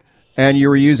landscaper and you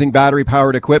were using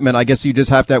battery-powered equipment. I guess you just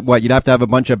have to, you'd have to have a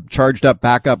bunch of charged-up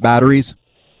backup batteries?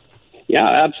 Yeah,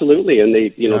 absolutely. And they,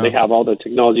 they have all the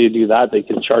technology to do that. They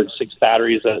can charge 6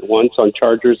 batteries at once on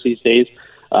chargers these days.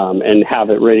 And have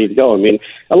it ready to go. I mean,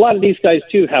 a lot of these guys,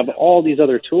 too, have all these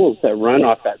other tools that run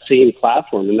off that same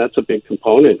platform, and that's a big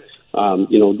component.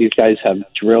 These guys have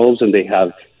drills and they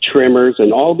have trimmers,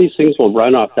 and all these things will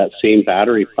run off that same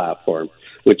battery platform,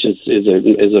 which is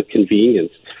a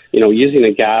convenience. Using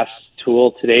a gas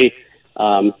tool today,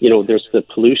 there's the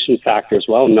pollution factor as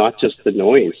well, not just the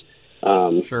noise.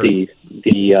 Sure. The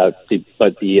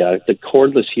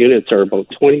cordless units are about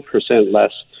 20%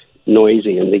 less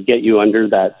noisy, and they get you under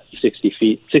that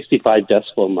 65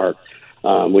 decibel mark,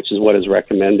 which is what is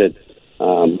recommended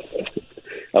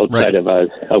outside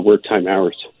of work time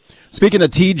hours. Speaking of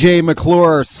TJ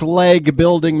McClure, Slag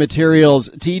Building Materials,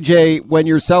 TJ, when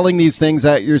you're selling these things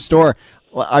at your store,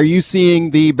 are you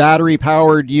seeing the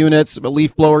battery-powered units,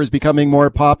 leaf blowers, becoming more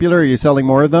popular? Are you selling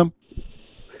more of them?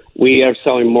 We are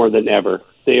selling more than ever.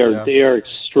 They are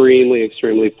extremely,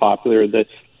 extremely popular.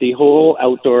 The whole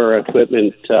outdoor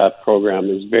equipment program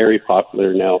is very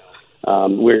popular now.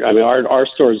 Our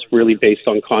store is really based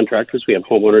on contractors. We have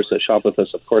homeowners that shop with us,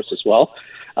 of course, as well.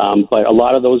 But a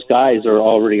lot of those guys are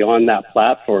already on that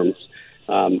platforms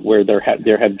where they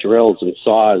have drills and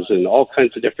saws and all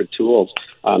kinds of different tools.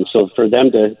 So for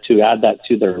them to add that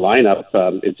to their lineup,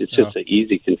 it's just an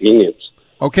easy convenience.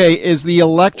 Okay, is the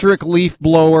electric leaf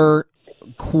blower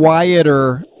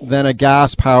quieter than a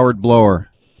gas-powered blower?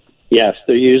 Yes,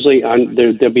 they're usually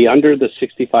they'll be under the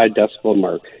 65 decibel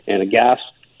mark, and a gas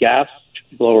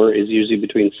blower is usually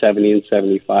between 70 and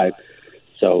 75.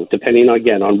 So depending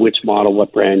on which model,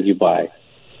 what brand you buy.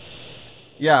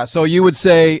 Yeah, so you would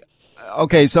say,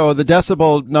 okay, so the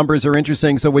decibel numbers are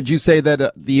interesting. So would you say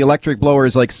that the electric blower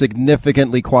is like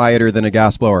significantly quieter than a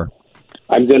gas blower?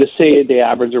 I'm going to say they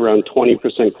average around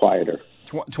 20% quieter.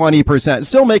 20%.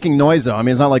 Still making noise, though. I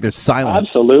mean, it's not like they're silent.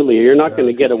 Absolutely. You're not going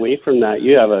to get away from that.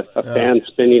 You have a fan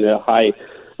spinning at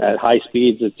high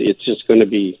speeds. It's just going to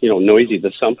be, noisy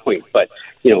to some point. But,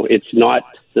 it's not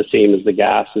the same as the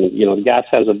gas. And, the gas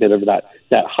has a bit of that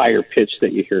higher pitch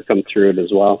that you hear come through it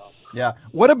as well. Yeah.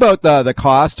 What about the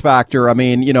cost factor? I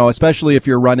mean, especially if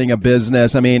you're running a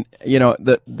business. I mean,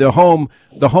 the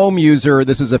home user,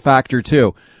 this is a factor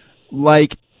too.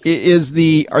 Like, is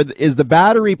the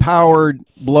battery powered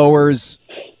blowers,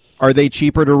 are they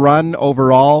cheaper to run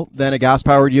overall than a gas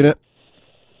powered unit?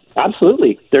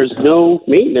 Absolutely. There's no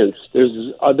maintenance.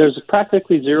 There's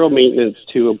practically zero maintenance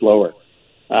to a blower.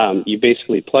 You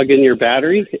basically plug in your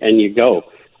battery and you go.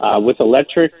 With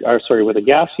a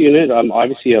gas unit,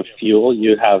 obviously you have fuel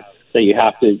you have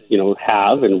to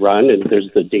have and run, and there's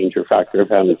the danger factor of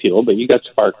having fuel. But you got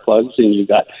spark plugs and you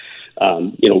got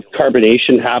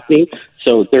carbonation happening.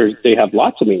 So they have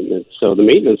lots of maintenance. So the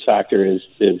maintenance factor is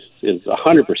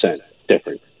 100%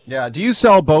 different. Yeah. Do you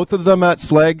sell both of them at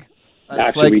Slag?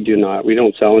 Actually, we do not. We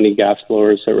don't sell any gas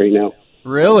blowers right now.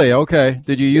 Really? Okay.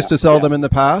 Did you used to sell them in the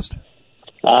past?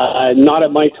 Not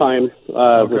at my time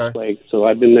with Slag. So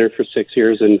I've been there for 6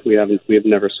 years, and we have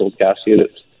never sold gas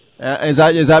units. Is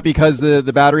that because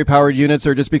the battery powered units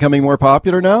are just becoming more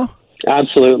popular now?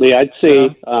 Absolutely. I'd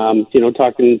say,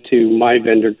 talking to my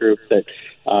vendor group, that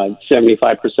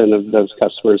 75% of those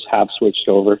customers have switched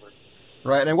over.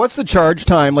 Right. And what's the charge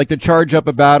time, like to charge up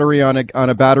a battery on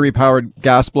a battery powered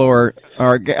gas blower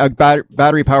or a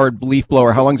battery powered leaf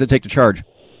blower? How long does it take to charge?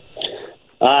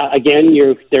 Again,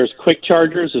 there's quick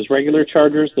chargers, there's regular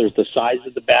chargers, there's the size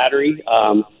of the battery.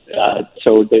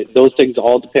 Those things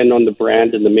all depend on the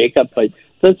brand and the makeup. But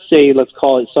let's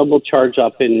call it, some will charge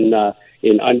up in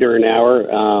under an hour,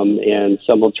 and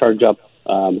some will charge up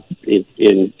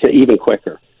in even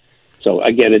quicker. So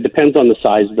again, it depends on the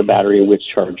size of the battery and which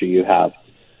charger you have.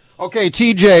 Okay,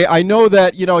 TJ, I know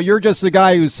that, you're just a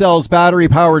guy who sells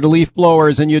battery-powered leaf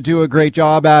blowers, and you do a great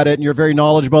job at it, and you're very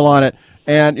knowledgeable on it.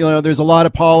 And, there's a lot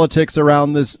of politics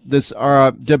around this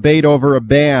debate over a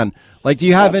ban. Like, do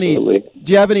you have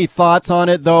any thoughts on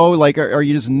it, though? Like, are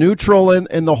you just neutral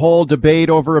in the whole debate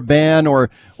over a ban,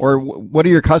 or what do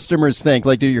your customers think?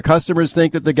 Like, do your customers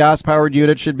think that the gas-powered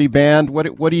unit should be banned?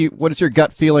 What is your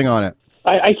gut feeling on it?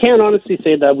 I can't honestly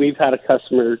say that we've had a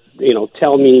customer,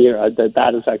 tell me that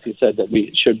has actually said that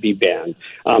it should be banned.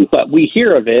 But we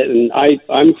hear of it, and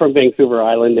I'm from Vancouver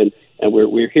Island, and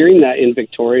we're hearing that in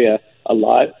Victoria. A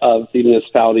lot of the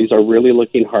municipalities are really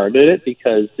looking hard at it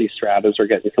because the stratas are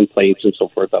getting complaints and so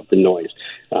forth of the noise.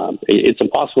 It's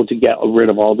impossible to get rid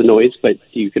of all the noise, but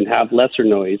you can have lesser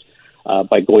noise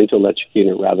by going to electric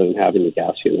unit rather than having the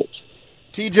gas units.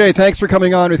 TJ, thanks for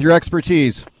coming on with your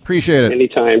expertise. Appreciate it.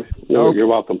 Anytime. No, You're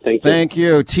welcome. Thank you. Thank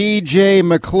you. TJ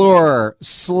McClure,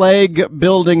 Slag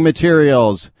Building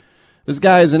Materials. This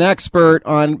guy is an expert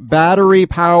on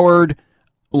battery-powered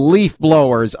leaf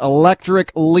blowers,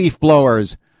 electric leaf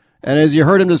blowers. And as you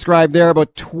heard him describe, they're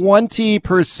about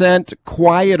 20%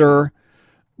 quieter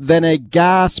than a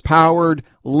gas-powered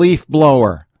leaf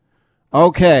blower.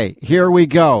 Okay, here we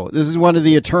go. This is one of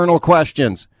the eternal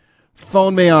questions.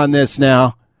 Phone me on this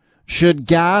now. Should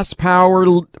gas-powered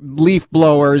leaf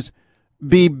blowers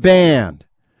be banned?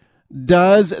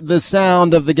 Does the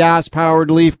sound of the gas-powered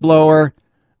leaf blower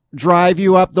drive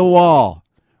you up the wall?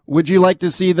 Would you like to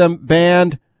see them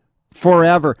banned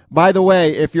forever? By the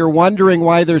way, if you're wondering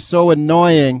why they're so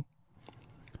annoying,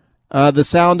 the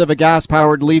sound of a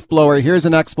gas-powered leaf blower, here's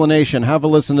an explanation. Have a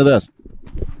listen to this.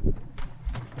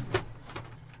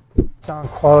 Sound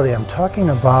quality, I'm talking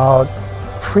about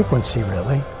frequency,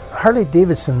 really.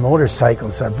 Harley-Davidson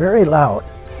motorcycles are very loud,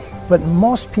 but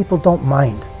most people don't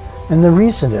mind. And the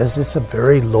reason is it's a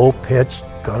very low-pitched,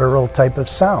 guttural type of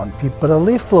sound. But a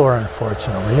leaf blower,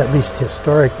 unfortunately, at least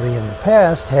historically in the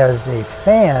past, has a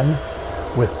fan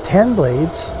with 10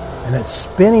 blades, and it's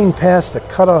spinning past the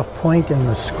cutoff point in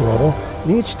the scroll.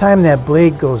 And each time that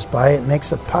blade goes by, it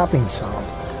makes a popping sound.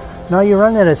 Now you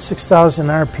run that at 6,000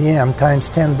 RPM times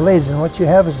 10 blades, and what you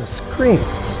have is a scream.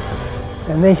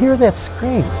 And they hear that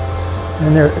scream,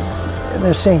 and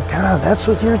they're saying, God, that's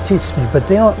what irritates me. But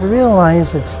they don't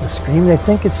realize it's the scream. They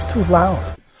think it's too loud.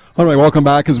 All right, welcome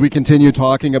back as we continue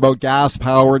talking about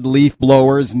gas-powered leaf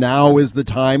blowers. Now is the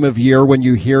time of year when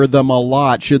you hear them a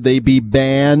lot. Should they be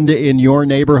banned in your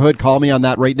neighborhood? Call me on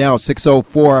that right now,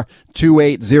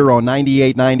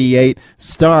 604-280-9898,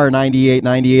 star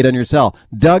 9898 on your cell.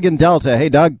 Doug in Delta. Hey,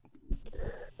 Doug.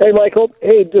 Hey, Michael.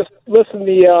 Hey, just listen.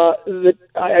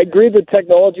 I agree with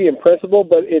technology in principle,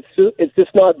 but it's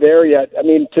just not there yet. I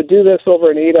mean, to do this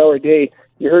over an 8-hour day,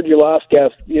 you heard your last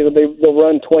guest. They'll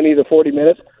run 20 to 40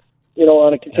 minutes,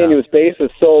 on a continuous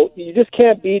basis. So you just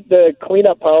can't beat the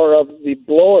cleanup power of the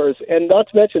blowers. And not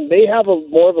to mention, they have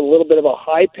more of a little bit of a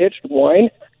high-pitched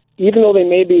whine, even though they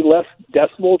may be less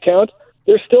decibel count.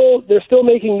 They're still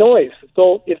making noise.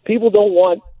 So if people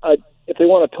if they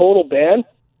want a total ban,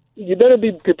 you better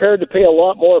be prepared to pay a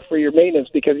lot more for your maintenance,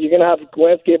 because you're going to have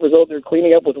landscapers out there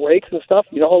cleaning up with rakes and stuff.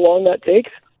 You know how long that takes?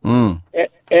 Mm.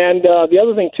 And the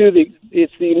other thing, too,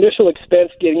 it's the initial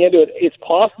expense getting into it. It's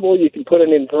possible you can put an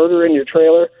inverter in your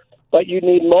trailer, but you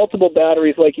need multiple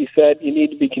batteries, like you said. You need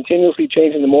to be continuously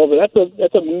changing them over. That's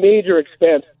a major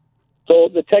expense. So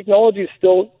the technology is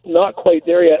still not quite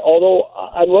there yet, although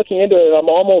I'm looking into it. I'm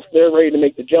almost there ready to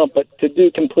make the jump. But to do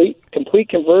complete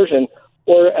conversion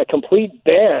or a complete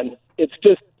ban, it's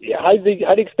just, how do you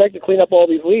expect to clean up all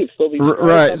these leaves? So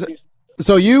right.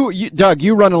 So you, Doug,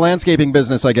 you run a landscaping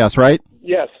business, I guess, right?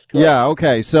 Yes. Correct. Yeah,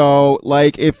 okay. So,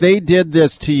 like, if they did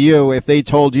this to you, if they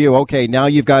told you, okay, now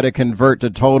you've got to convert to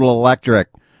total electric,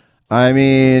 I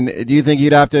mean, do you think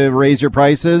you'd have to raise your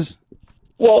prices?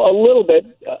 Well, a little bit,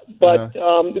 but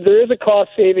there is a cost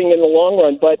saving in the long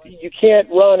run, but you can't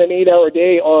run an 8-hour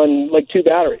day on, like, 2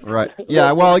 batteries. Right.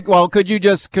 Yeah, well, could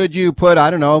you put,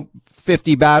 I don't know,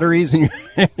 50 batteries in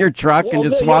your truck and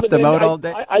just swap them out all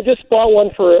day? I just bought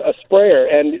one for a sprayer,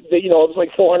 and it was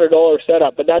like $400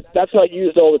 setup, but that's not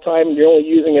used all the time. You're only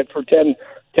using it for 10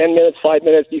 minutes, 5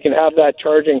 minutes. You can have that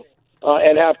charging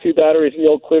and have 2 batteries, and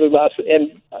you'll clearly last.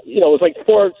 And it was like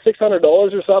 $600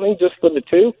 or something just for the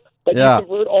 2. But you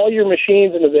convert all your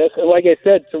machines into this, and like I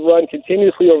said, to run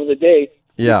continuously over the day.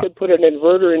 You could put an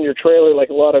inverter in your trailer like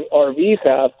a lot of RVs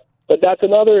have. But that's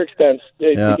another expense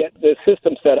to get the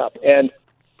system set up, and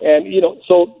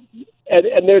so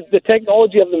the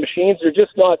technology of the machines are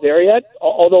just not there yet.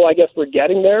 Although I guess we're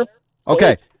getting there.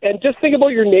 Okay. And just think about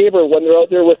your neighbor when they're out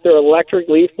there with their electric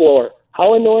leaf blower.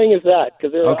 How annoying is that?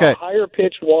 Because they're a higher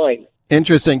pitched whine.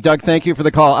 Interesting, Doug. Thank you for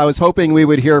the call. I was hoping we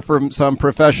would hear from some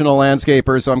professional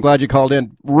landscapers, so I'm glad you called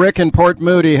in. Rick in Port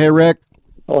Moody. Hey, Rick.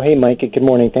 Oh, hey, Mike. Good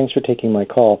morning. Thanks for taking my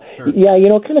call. Sure. Yeah,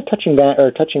 kind of touching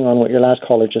on what your last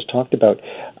caller just talked about.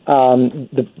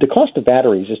 The cost of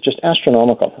batteries is just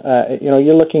astronomical.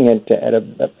 You're looking at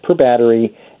a per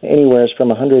battery anywhere from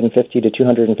 $150 to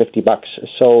 $250.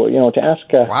 So, to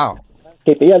ask. Wow.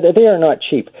 Yeah, they are not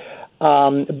cheap.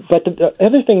 But the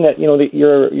other thing that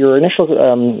your initial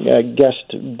guest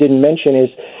didn't mention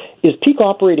is peak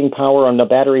operating power on the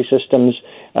battery systems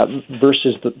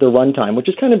versus the runtime, which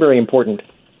is kind of very important.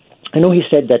 I know he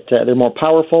said that they're more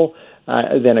powerful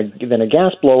than a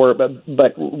gas blower, but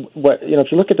what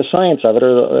if you look at the science of it,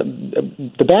 or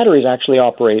the batteries actually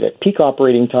operate at peak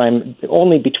operating time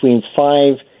only between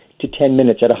 5 to 10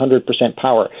 minutes at 100%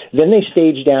 power. Then they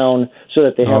stage down so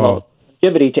that they have a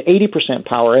longevity to 80%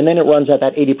 power, and then it runs at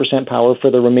that 80% power for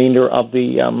the remainder of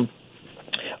the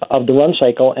run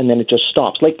cycle, and then it just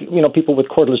stops. Like, people with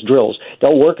cordless drills,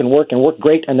 they'll work and work and work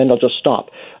great, and then they'll just stop.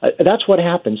 That's what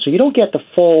happens. So you don't get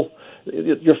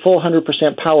your full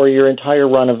 100% power your entire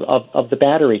run of the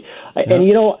battery. Yeah.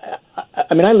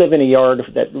 And I live in a yard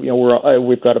that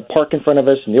we've got a park in front of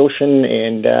us and the ocean,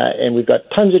 and we've got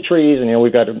tons of trees, and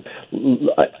we've got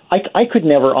I could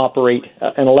never operate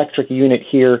an electric unit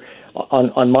here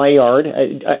on my yard.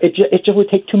 It just would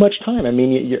take too much time. I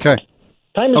mean,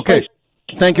 time is precious.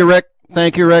 Thank you,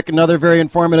 Rick. Another very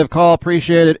informative call.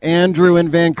 Appreciate it. Andrew in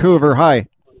Vancouver. Hi.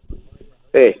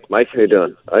 Hey, Mike. How you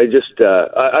doing? I'd just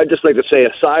like to say,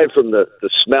 aside from the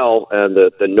smell and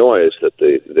the noise that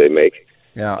they make,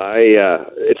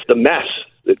 it's the mess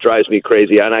that drives me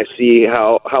crazy. And I see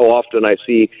how often I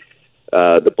see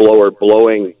the blower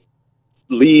blowing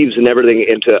leaves and everything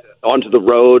onto the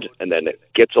road, and then it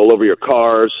gets all over your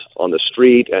cars on the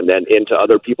street, and then into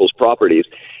other people's properties.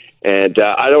 And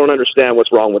I don't understand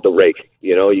what's wrong with the rake.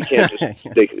 You can't just,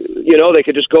 they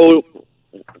could just go.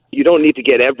 You don't need to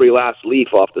get every last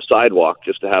leaf off the sidewalk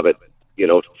just to have it,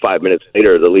 5 minutes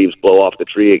later, the leaves blow off the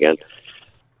tree again.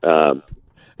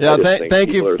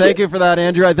 Thank you for that,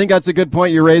 Andrew. I think that's a good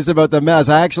point you raised about the mess.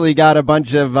 I actually got a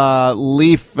bunch of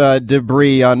leaf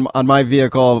debris on my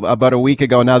vehicle about a week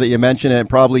ago. Now that you mention it,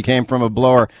 probably came from a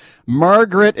blower.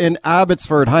 Margaret in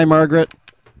Abbotsford. Hi, Margaret.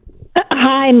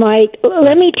 Hi, Mike.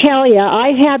 Let me tell you,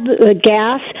 I've had the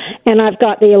gas and I've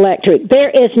got the electric. There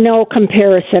is no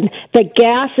comparison. The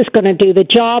gas is going to do the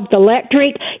job. The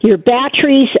electric, your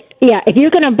batteries, if you're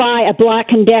going to buy a Black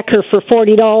 & Decker for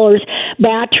 $40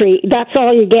 battery, that's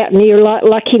all you get, and you're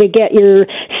lucky to get your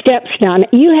steps done.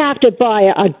 You have to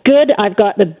buy I've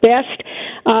got the best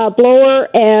blower,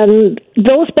 and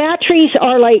those batteries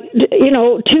are like,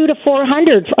 $200 to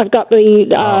 $400. I've got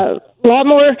the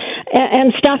lawnmower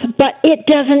and stuff, but it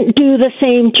doesn't do the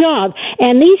same job.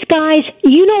 And these guys,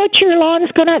 what your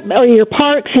lawn's or your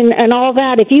parks and all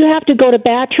that. If you have to go to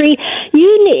battery,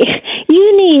 you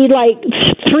need like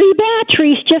 3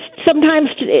 batteries just sometimes,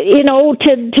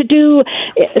 to do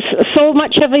so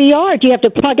much of a yard. You have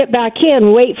to plug it back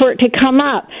in, wait for it to come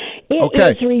up. It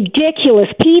is ridiculous.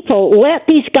 People, let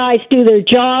these guys do their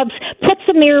jobs. Put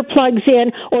some earplugs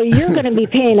in, or you're going to be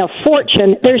paying a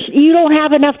fortune. You don't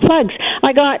have enough plugs.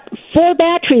 I got 4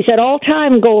 batteries at all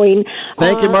time going.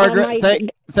 Thank you, Margaret.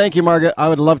 Thank you, Margaret. I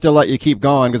would love to let you keep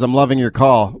going because I'm loving your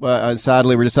call.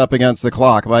 Sadly, we're just up against the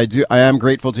clock. But I am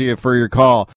grateful to you for your call.